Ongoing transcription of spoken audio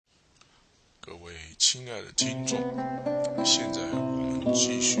亲爱的听众，现在我们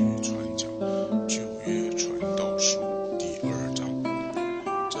继续传讲旧约传道书第2章。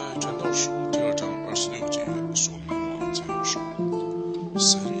在传道书第2章26节，所罗门王这样说：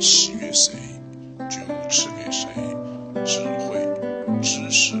神喜悦谁，就赐给谁智慧、知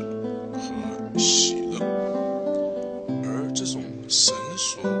识和喜乐。而这种神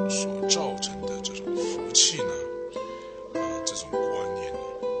所造成的这种福气呢，这种观念呢，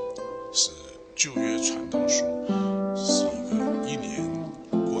是旧约传道书是一个一连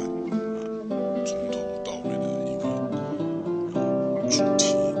贯从头到尾的一个主题。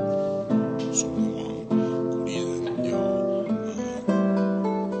所罗门王鼓励人要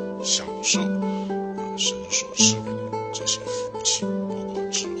享受神所赐给的这些福气，包括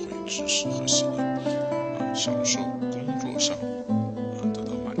智慧、知识和喜乐，享受工作上得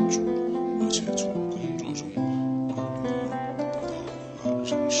到满足，而且从工作中能够得到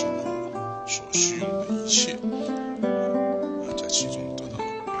人生活所需用的一切，在其中得到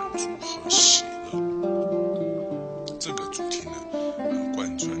满足和喜乐。这个主题呢，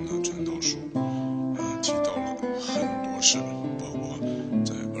贯穿了传道书，提到了很多事，包括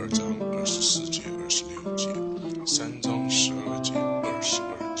在2章24节、26节、3章12节、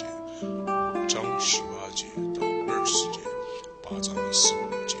22节、5章18节到20节、8章15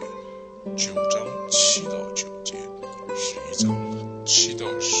节、9章7到9节、11章7到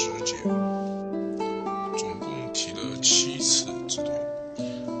10节，总共提了7次之多。那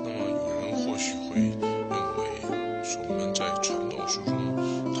么有人或许会认为，所罗门在传道书中，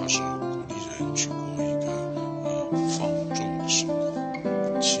他是鼓励人去过一个放纵的生活。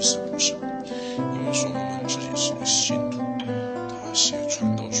其实不是，因为所罗门自己是个信徒，他写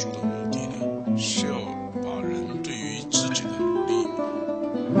传道书的目的呢，是要把人对于自己的努力、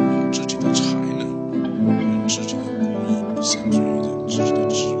自己的才能、自己的故意，甚至于自己的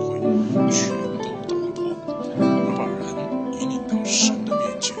智慧，全都打破，而把人引领到神的面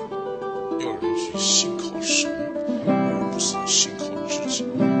前，要人去信靠神，而不是信靠自己。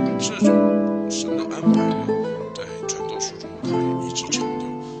这种神的安排呢，在传道书中他也一直强调，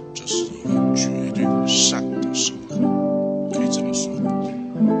这是一个绝对的善的生活。可以这么说，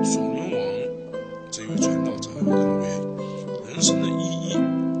所罗门王这位传道者认为，人生的意义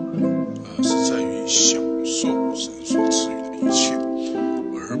是在于享受神所赐予的一切，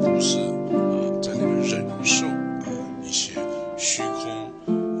而不是在那边忍受一些虚空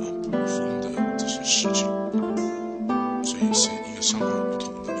捕风的这些事情。所以是一个相当不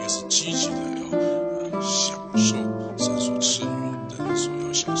同的，一个是积极的要享受神所赐予人所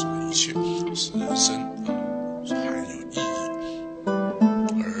要享受的一切，使人生还有意义，而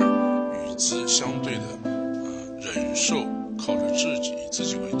与之相对的忍受靠着自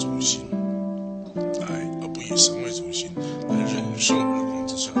己为中心，而不以神为中心来忍受日光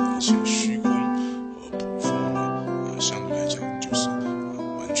之下的一切虚空和捕风呢，相对来讲就是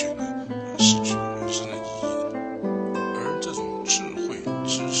完全的失去了人生的意义的。而这种智慧、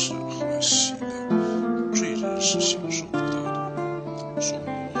知识和喜乐，罪人是享受不到的。所罗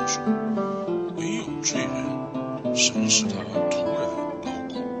门王说，唯有罪人，神使他突然劳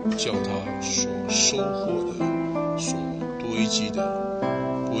苦，叫他所收获的、所堆积的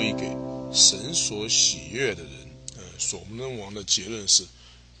归给神所喜悦的人。所罗门王的结论是，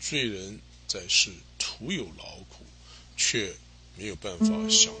罪人在世徒有劳苦，却没有办法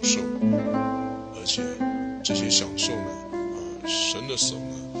享受，而且这些享受呢，神的手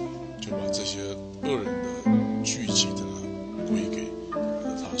呢，就把这些恶人的聚集的归给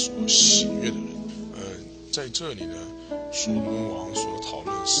他所喜悦的人。在这里呢，所罗门王所讨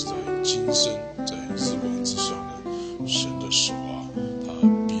论是在今生，在日光之下呢，神的手他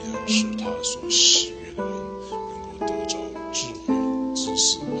必然是他所喜悦的人能够得着智慧、知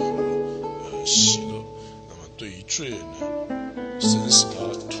识和喜乐。那么对于罪人呢，神使他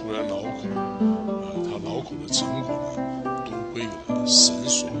突然劳苦，他劳苦的成果呢，都归给了神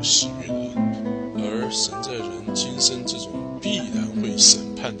所喜悦的人。而神在人今生这种必然会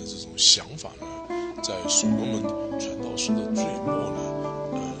审判的这种想法呢，在所罗门传道书的最末呢，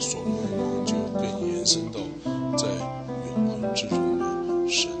所罗门王就更延伸到，在永恒之中呢，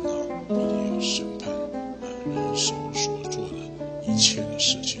神必定要审判人手所做的一切的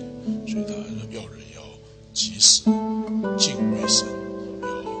事情，所以他要人要及时敬畏神，要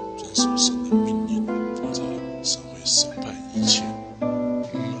遵守神的命令，否则神会审判一切。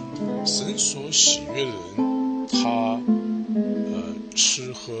神所喜悦的人，他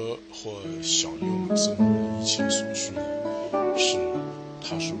吃喝或享用生活的一切所需呢，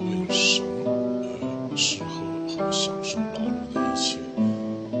他是为了神而吃喝和享受劳碌的一切，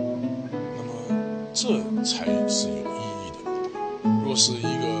那么这才是有意义的。若是一个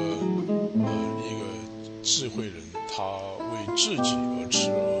智慧人他为自己而吃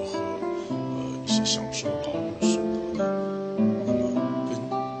而喝，一些享受劳碌所得的，那么跟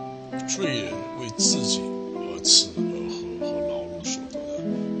罪人为自己而吃而喝和劳碌所得的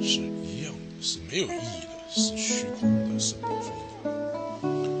是一样的，是没有意义的，是虚空的，是捕风的。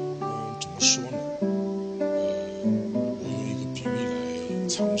怎么说呢？我有一个比喻来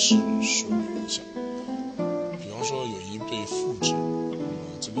尝试说明一下。比方说有一对父子，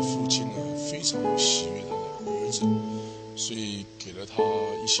这个父亲呢非常喜悦他的儿子，所以给了他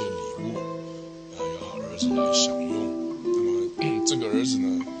一些礼物，要儿子来享用。那么这个儿子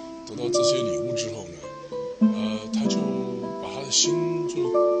呢得到这些礼物之后呢，他就把他的心就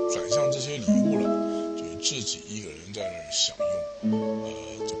转向这些礼物了，就自己一个人在那儿享用，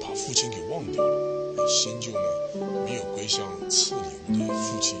就把父亲给忘掉了，心就呢没有归向赐礼物的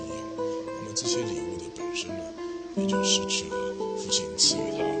父亲一样。那么这些礼物的本身呢，也就失去了父亲赐予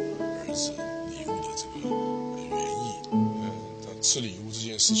他儿子礼物的这个原意。他赐礼物这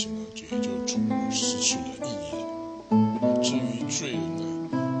件事情呢，也就从而失去了意义了。至于罪人呢，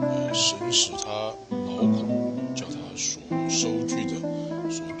神使他劳苦，叫他所收据的、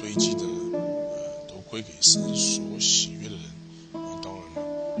所堆积的，都归给神所喜悦的人。当然了，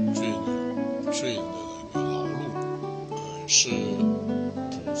罪人的那个劳碌，是捕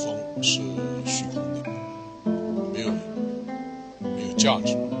风，是虚空的，没有价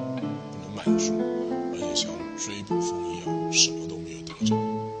值，不能满足，而且像追捕风一样，什么都没有得着。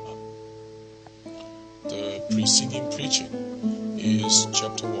The preceding preaching is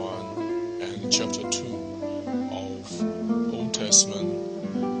chapter 1 and chapter 2 of Old Testament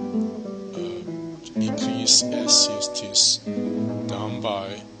Ecclesiastes, done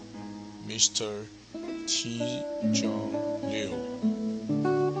by Mr. T. John Liu.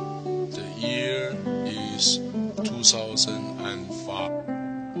 The year is 2005,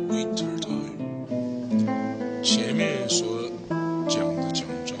 winter time. 前面所讲的讲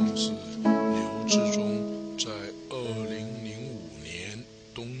章是刘致中在2005年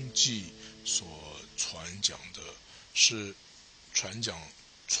冬季所传讲的，是传讲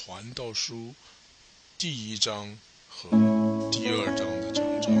传道书第1章和第2章的讲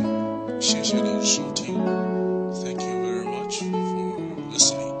章。谢谢您收听。Thank you very much for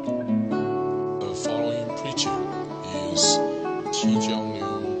listening. The following preaching is T. John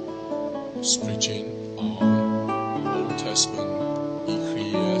Liu's preaching on Old Testament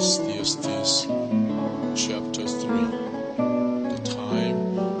Ecclesiastes chapter 3. The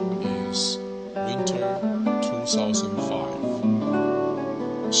time is winter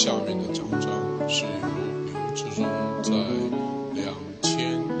 2005. 下面的讲章是由刘致中在2005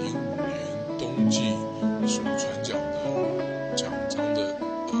年冬季所传讲的讲章的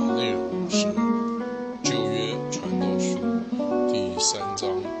内容是旧约传道书第3章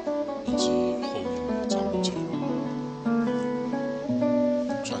以及后面的章节。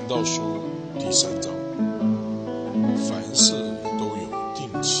传道书第3章，凡事都有定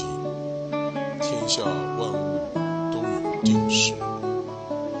期，天下万物都有定时，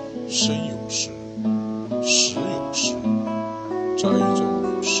生有时，死有时，栽种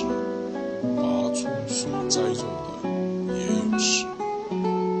有时，拔出所栽种的也有时，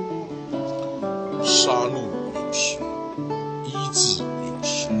杀戮有时，医治有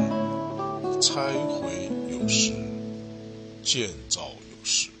时，拆毁有时，建造有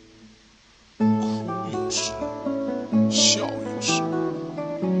时，哭有时，笑有时，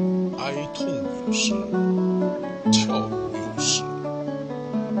哀痛有时，跳舞有时，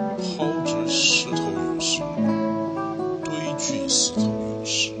抛掷石头有时，堆聚石头有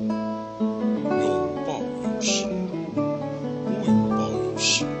时，拥抱有时，不拥抱有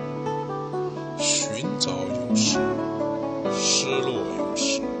时，寻找有时，失落有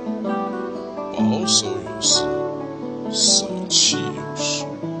时，保守有时，舍弃有时，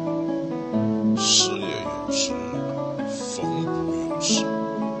失业有时，缝补有时，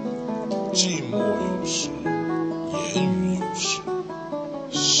寂寞有时，言语有时，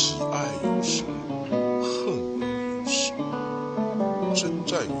喜爱有时，恨恶有时，征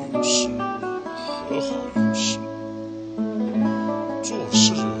战有时，和好有时。做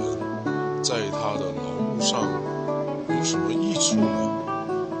事的人在他的劳碌上有什么益处呢？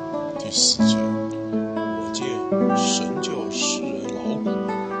第4节，我见神叫世人劳苦，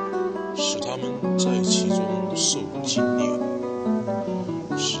使他们在其中受经验。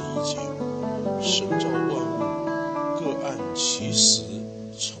11节，神造万物各按其时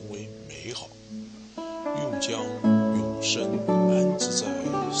成为美好，又将永生安置在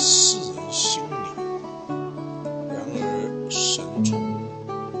世人心里。然而神从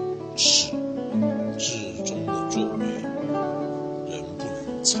始至终的作为，人不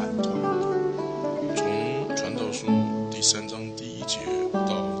能参透。从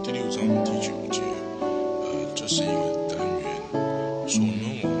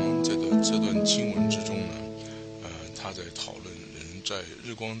在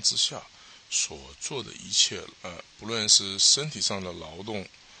日光之下所做的一切，不论是身体上的劳动，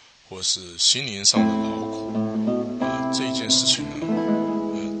或是心灵上的劳苦，这一件事情呢，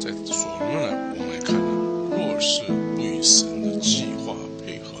在所罗门王来看呢，若是不与神的计划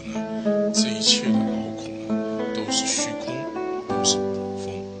配合呢，这一切的劳苦呢，都是虚空，都是捕风。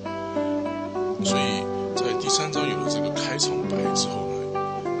所以在第3章有了这个开场白之后呢，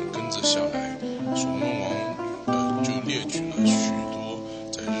跟着下来，所罗门王就列举了许多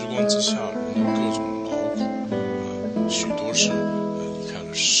在日光之下人的各种劳苦，许多是离开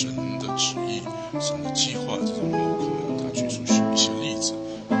了神的旨意、神的计划，这种劳苦呢，他举出一些例子，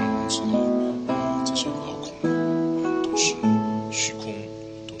让我们知道这些劳苦呢，都是虚空，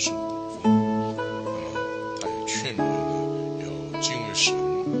都是捕风。他也劝人呢，要敬畏神，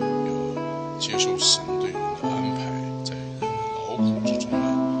要接受神对人的安排，在人的劳苦之中呢，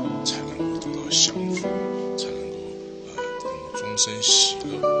才能够得到享福，才能够终身喜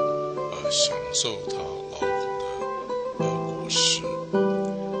乐，享受他劳苦的果实。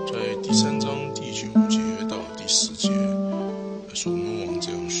在第3章第9节到第10节，所罗门王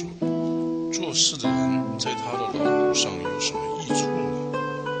这样说：做事的人在他的劳苦上有什么益处呢？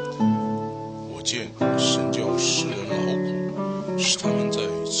我见神叫世人劳苦，使他们在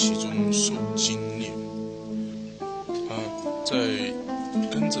其中受精炼。在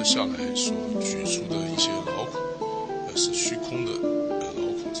跟着下来所举出的一些劳苦，是虚空的劳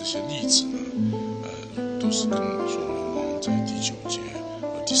苦，这些例子呢，都是跟所罗门王在第9节和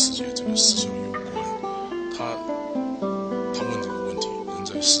第10节这个思想有关。他问这个问题：人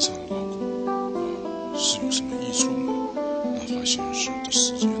在世上的劳苦，是有什么益处呢？那他显示第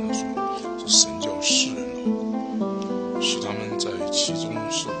10节呢说，是神叫世人劳苦，使他们在其中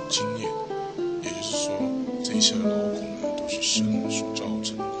受精炼。也就是说，这一切的劳苦呢，都是神所造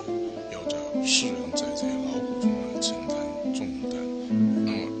成的，要叫世人在这些劳苦中呢承担重担。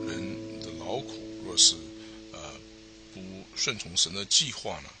那么人的劳苦若是不顺从神的计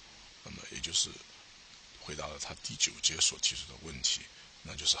划呢，那么也就是回答了他第9节所提出的问题，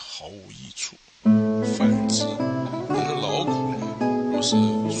那就是毫无益处。反之，人的劳苦呢，若是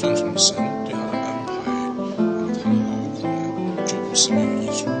顺从神对他的安排，那么他的劳苦呢，就不是没有益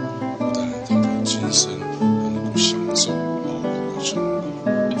处，不但他的今生能够享受劳苦的成果，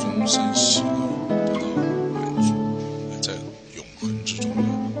终身喜乐，得到满足，在永恒之中呢，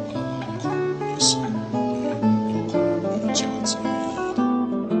劳苦也是有价值有意义的。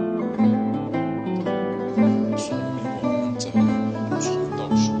所罗门王在传道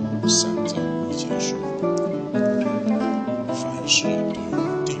书3章1节说：凡事都有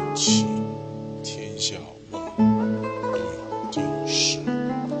定期，天下万物都有定时。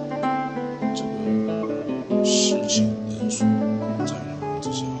这个事情人所在日光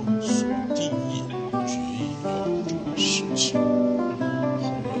之下所定义决议要做的事情，和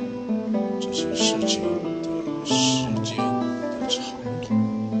这些事情的时间的长短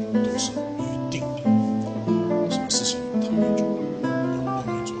都是预定的。什么事情他会做，有人会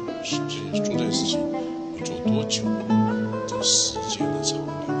做，做这件事情会做多久，这个时间的长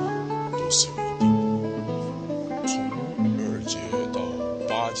短都是有一定的。从2节到8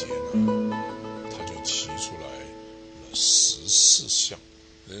节呢，他就提出来了14项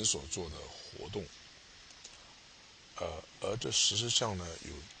人所做的活动，而这14项呢，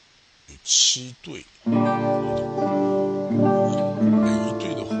有7对活动，每一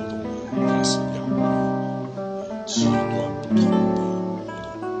对的活动呢，它是2个极端不同的活动。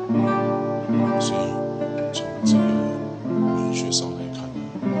所以从这个文学上来看呢，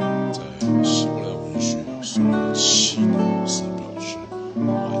在希伯来文学所有的7呢，是表示完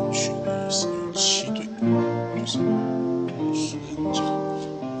全的意思，有7对，就是俗人讲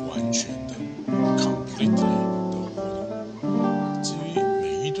完全的 completely 的活动。至于每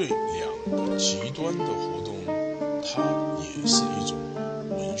一对2个极端的活动，它也是一种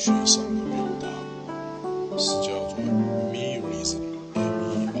文学上的表达，是叫做 merism，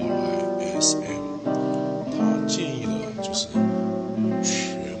 M-E-R-I-S-M。 它建议的就是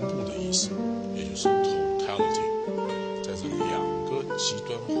全部的意思，也就是 totality。 在这2个极端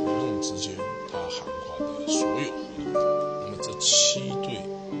活动之间，它涵盖的所有活动。那么这7对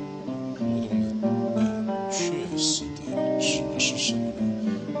活动的确实的指的是什么呢？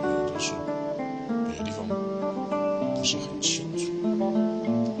有的是别的地方不是很清楚，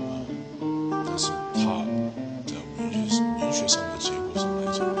但是它在文学上的讲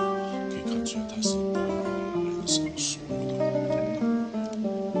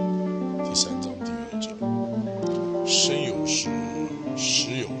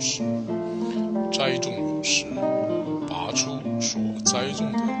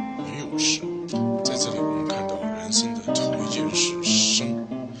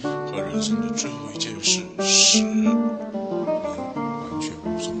人生的最后一件事，使人完全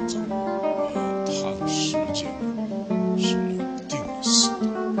无从掌握，他的时间是有定死的。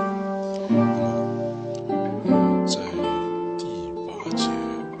那么，在第8节，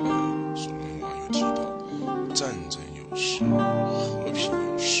所罗门王有提到，战争有时，和平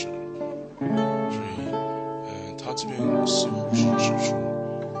有时，所以，他这边似乎是指出，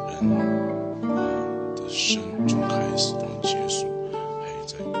人的生从开始到结束，还有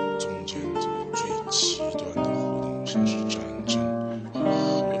在中间这个最极端的活动，像是战争和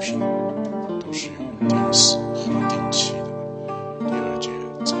和平，都是有定死和定期的。第2节，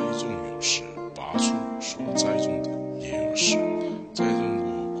栽种有时，拔出所栽种的也有时。栽种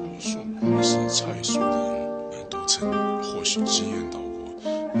过果树或是菜树的人，都曾或许经验到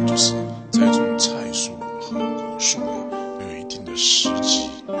过，就是栽种菜树和果树呢，有一定的时机、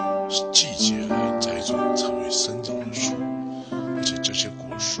季节来栽种才会生长的树，而且这些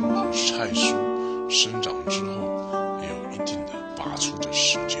果树和菜树生长之后，也有一定的拔出的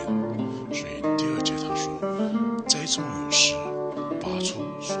时间。所以第2节他说，栽种有时，拔出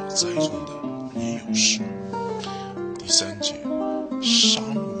所栽种的也有时。第3节，杀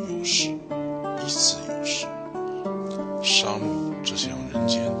戮有时，医治有时。杀戮这是让人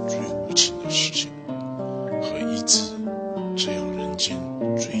间最无情的事情，和医治这样人间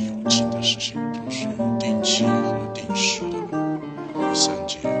最有情的事情，都是有定期和定时的。第3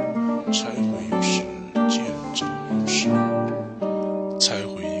节，拆毁有时，建造有时。拆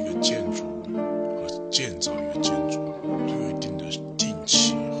毁一个建筑和建造一个建筑都有一定的定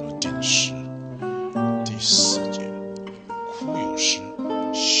期和定时。第4节，哭有时，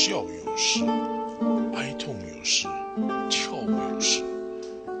笑有时，哀痛有时，跳舞有时。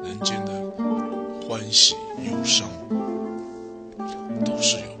人间的欢喜忧伤都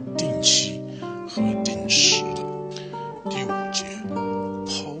是有定期和定时的。第5节，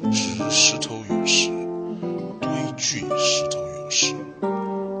抛掷石头有时，堆聚石头有时，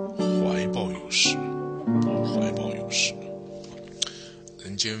怀抱有时，不怀抱有时。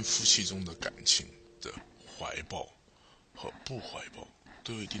人间夫妻中的感情的怀抱和不怀抱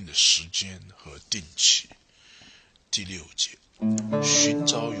都有一定的时间和定期。第6节，寻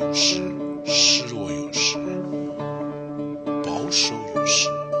找有时，失落有时，保守有时，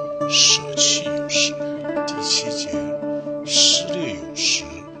舍弃有时。第7节，撕裂有时，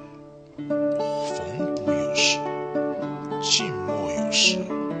缝补有时，静默有时，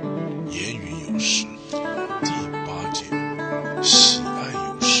言语有时。第8节，喜爱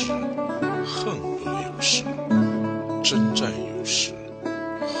有时，恨恶有时，征战有时，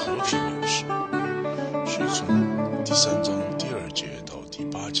和平有时。所以从第3章第2节到第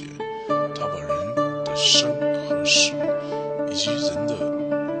8节，他把人的生和死，以及人的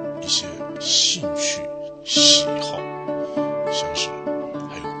一些兴趣、喜好，像是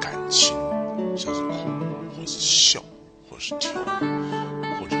还有感情，像是哭或是笑或是跳，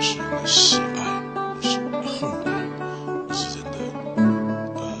或者是人的喜爱或是恨恶，以及人的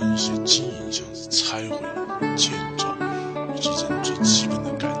一些经营，像是拆毁、建造，以及人最基本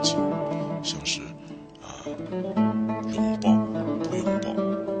的感情，像是拥抱、不拥抱，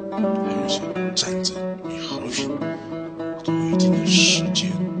还有一些战争与和平，都有一定的时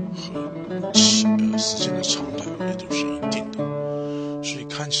间和时间的长短也都是一定的。所以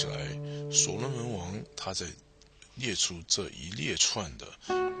看起来，所罗门王他在列出这一列串的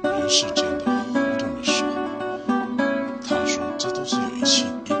人世间的活动的时候，他说这都是有一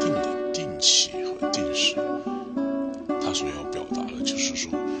定的定期和定时。他所要表达的就是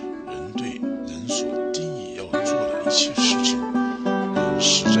说，人对人所定义要做的一切事情，人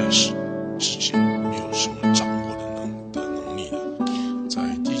实在是自己没有什么掌握的能力的。在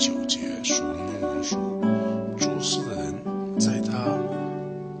第9节，所罗门王说，做事的人在他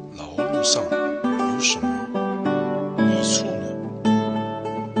劳碌上有什么益处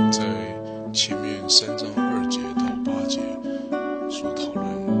呢？在前面3章2节到8节所讨论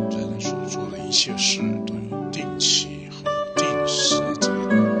人所做的一切事都有定期和定时这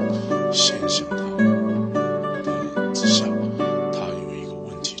个现象，之下，他有一个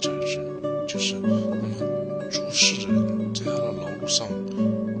问题产生，就是那么做事的人在他的劳碌上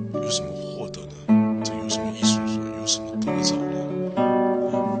有什么获得呢？这有什么益处呢？有什么得着呢？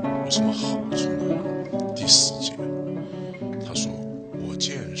有什么好处呢？第4节，他说，我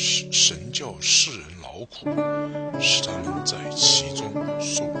见神叫世人劳苦，使他们在其中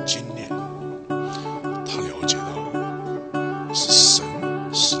受精炼。他了解到是神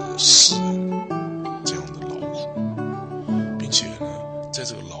使世人这样的劳苦，并且呢，在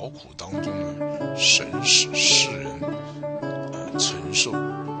这个劳苦当中呢，神使世人承受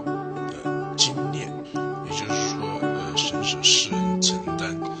精炼，也就是说，神使世人承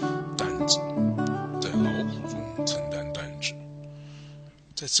担担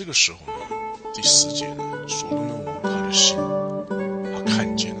这个时候呢，第10节呢，所罗门王他的心，他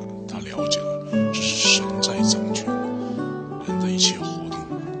看见了，他了解了，这是神在掌权，人的一切活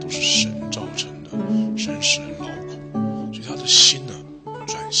动都是神造成的，神使人劳苦，所以他的心呢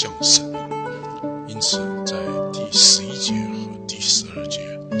转向神。因此在第11节和第12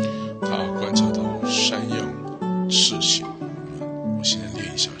节，他观察到3样事情。我现在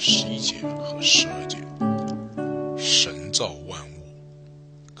练一下11节和12节。神造万物，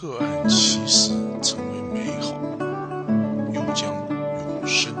各按其时成为美好，又将永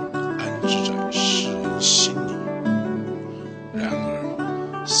生安置在世人心里。然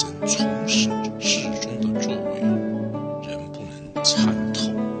而神从始至终的作为，人不能参透。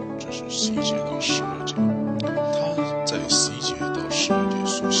这是11节到12节。他在11节到12节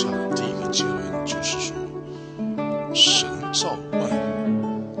所下的第一个结论就是说，神造万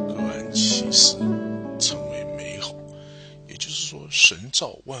物，各按其时成为美好。也就是说，神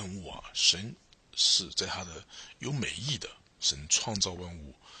造万物啊，神是在他的有美意的，神创造万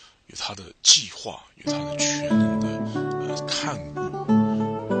物有他的计划，有他的全能的看顾，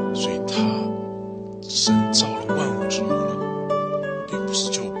所以神造了万物之后呢，并不是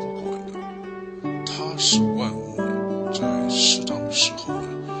就不管的，他使万物在适当的时候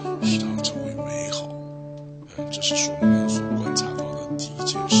呢，使它成为美好。这是所罗门所观察到的第一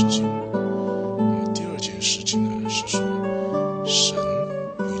件事情。第二件事情呢，是说神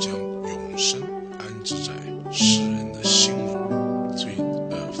又将永生安置在世人的心里。所以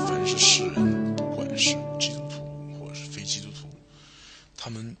凡是世人，不管是基督徒或者是非基督徒，他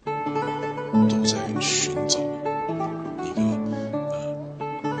们都在寻找一个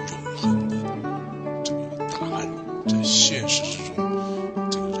永恒的这个答案。在现实之中，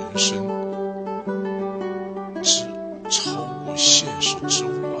这个人生是超过现实之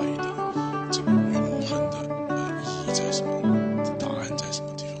外的这个永恒的意义在什么，答案在什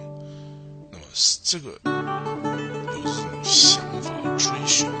么地方。那么这个有这种想法追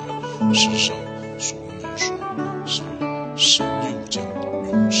寻的，事实上所罗门说是神又将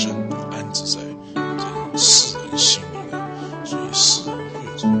永生安置在世人心里的，所以世人会有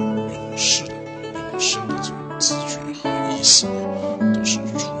这种永生的这种自觉和意识呢，都是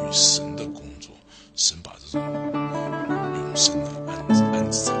出于神的工作。神把这种永生的安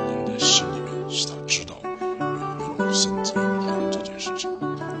置在人的心里面，使他知道永生永恒这件事情。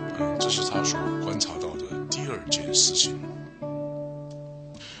这是他所观察到的第二件事情。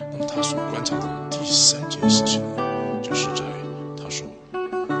那么他所观察到的第3件事情呢，就是在他说，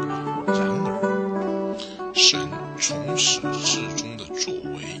然而神从始至终的作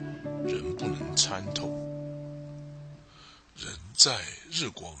为，人不能参透。人在日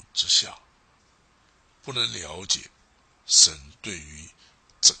光之下，不能了解神对于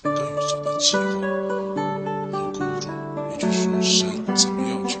整个宇宙的计划和工作，也就是说，神怎么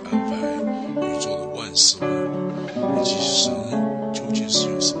样去安排宇宙的万事万物，以及神究竟是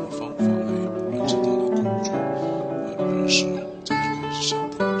用什么方法来完成他的工作，人是在日光之下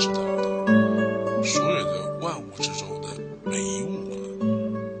不能知道的。所有的万物之中的每一物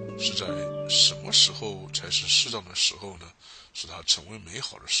呢，是在什么时候才是适当的时候呢？使它成为美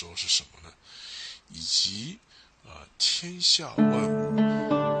好的时候是什么呢？以及天下万物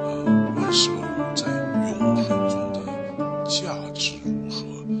万事万物在永恒中的价值如何，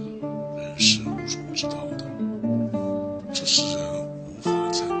人是无从知道的，这是人无法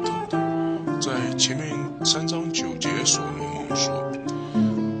参透的。在前面3章9节，所罗门王说，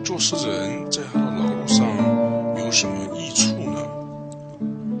做事的人在他的劳碌上有什么益处呢？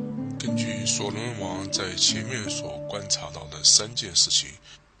根据所罗门王在前面所观察到的3件事情，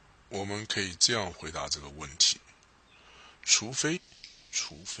我们可以这样回答这个问题：除非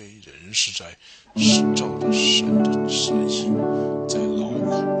人是在照着神的旨意在劳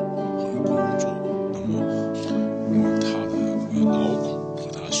苦和工作，那么他的劳苦和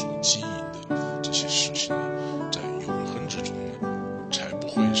他所经营的这些事情在永恒之中呢，才不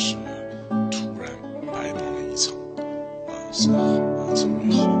会是突然白忙了一场，成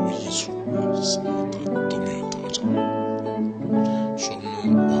为毫无益处，什么都没有得着。所罗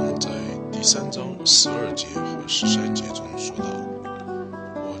门王在第3章12节和13节中说道：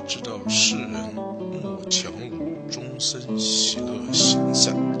我知道世人莫强辱，终身喜乐行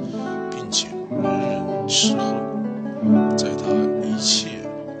善，并且人人吃喝，在他一切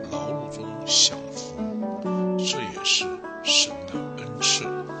劳碌中享福，这也是神的恩赐。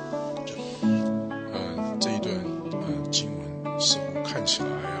这一段经文似乎看起来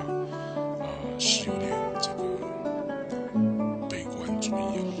是有点这个悲观主义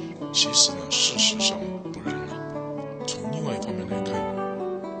其实呢，事实上不然从另外一方面来看，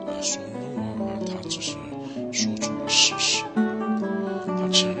所罗门王他只是说出了事实，他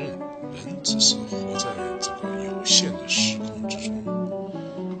承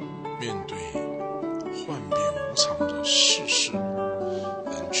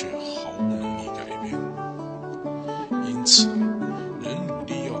此人努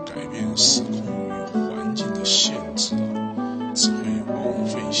力要改变时空与环境的限制只会枉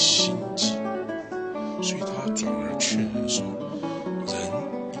费心机，所以他转而劝人说，人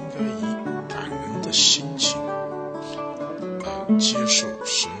应该以感恩的心情接受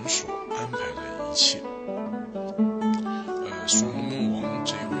神所安排的一切。所罗门王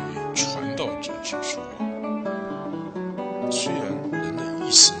这位传道者就说，虽然人的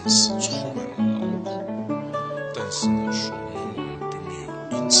一生是充满了劳苦，但是呢，所罗门王并没有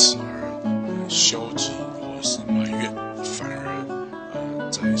因此而消极或者是埋怨，反而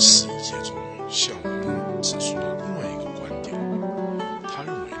在11节中向我们指出了另外一个观点。他认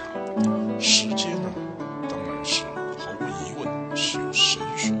为呢，时间呢，当然是毫无疑问是由神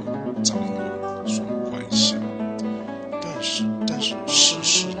所掌握、所管辖，但是世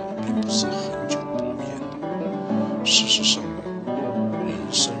事呢，并不是很久不变的。事实上呢，人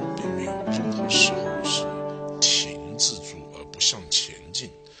生并没有任何时候是停滞住而不向前进、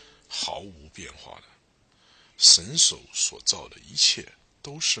毫无变化的。神手所造的一切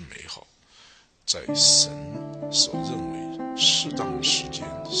都是美好，在神所认为适当的时间，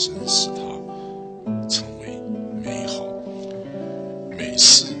神使它成为美好。每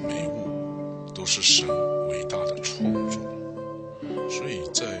事每物都是神伟大的创作，所以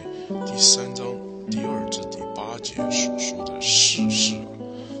在第3章第2至第8节所说的世事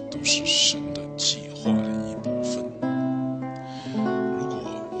都是神的计划的一部分。如果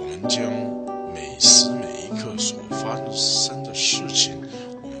我们将每时每一刻所发生的事情，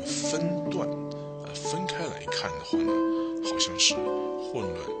我们分开来看的话呢，好像是混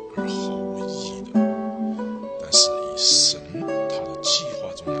乱而毫无意义的。但是以神他的计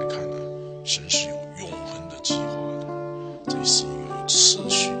划中来看呢，神是有永恒的计划的，这是一个有次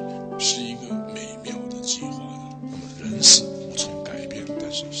序，是一个美妙的计划的。那么人是无从改变，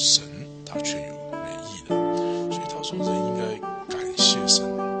但是神他却有美意的。所以他说人应该感谢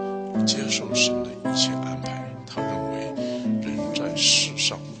神，接受神的一切安排。他认为人在世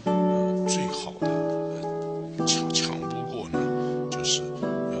上最好的强不过呢，就是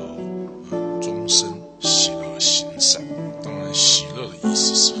要终身喜乐行善。当然喜乐的意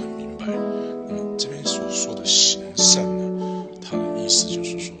思是很明白，那么这边所说的行善呢，它的意思就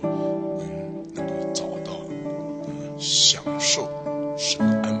是说能够找到享受神的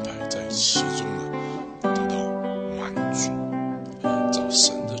安排，在其中呢得到满足，照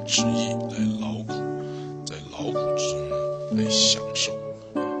神的旨意来劳苦，在劳苦之中呢来享受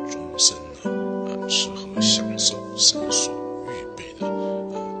终身呢适合享受神所预备的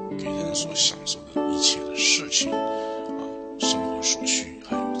给人所享受的一切的事情生活所需，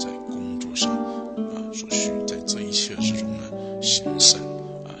还有在工作上所需，在这一切之中呢行善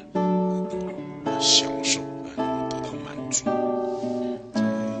能够享受能够得到满足。在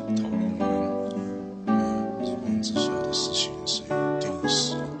讨论完日光之下的事情是由第10、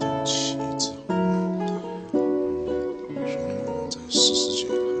第7之后呢，所罗门王在14节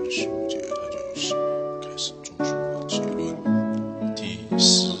和15节他就开始做出了结论。第14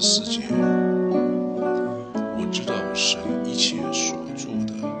节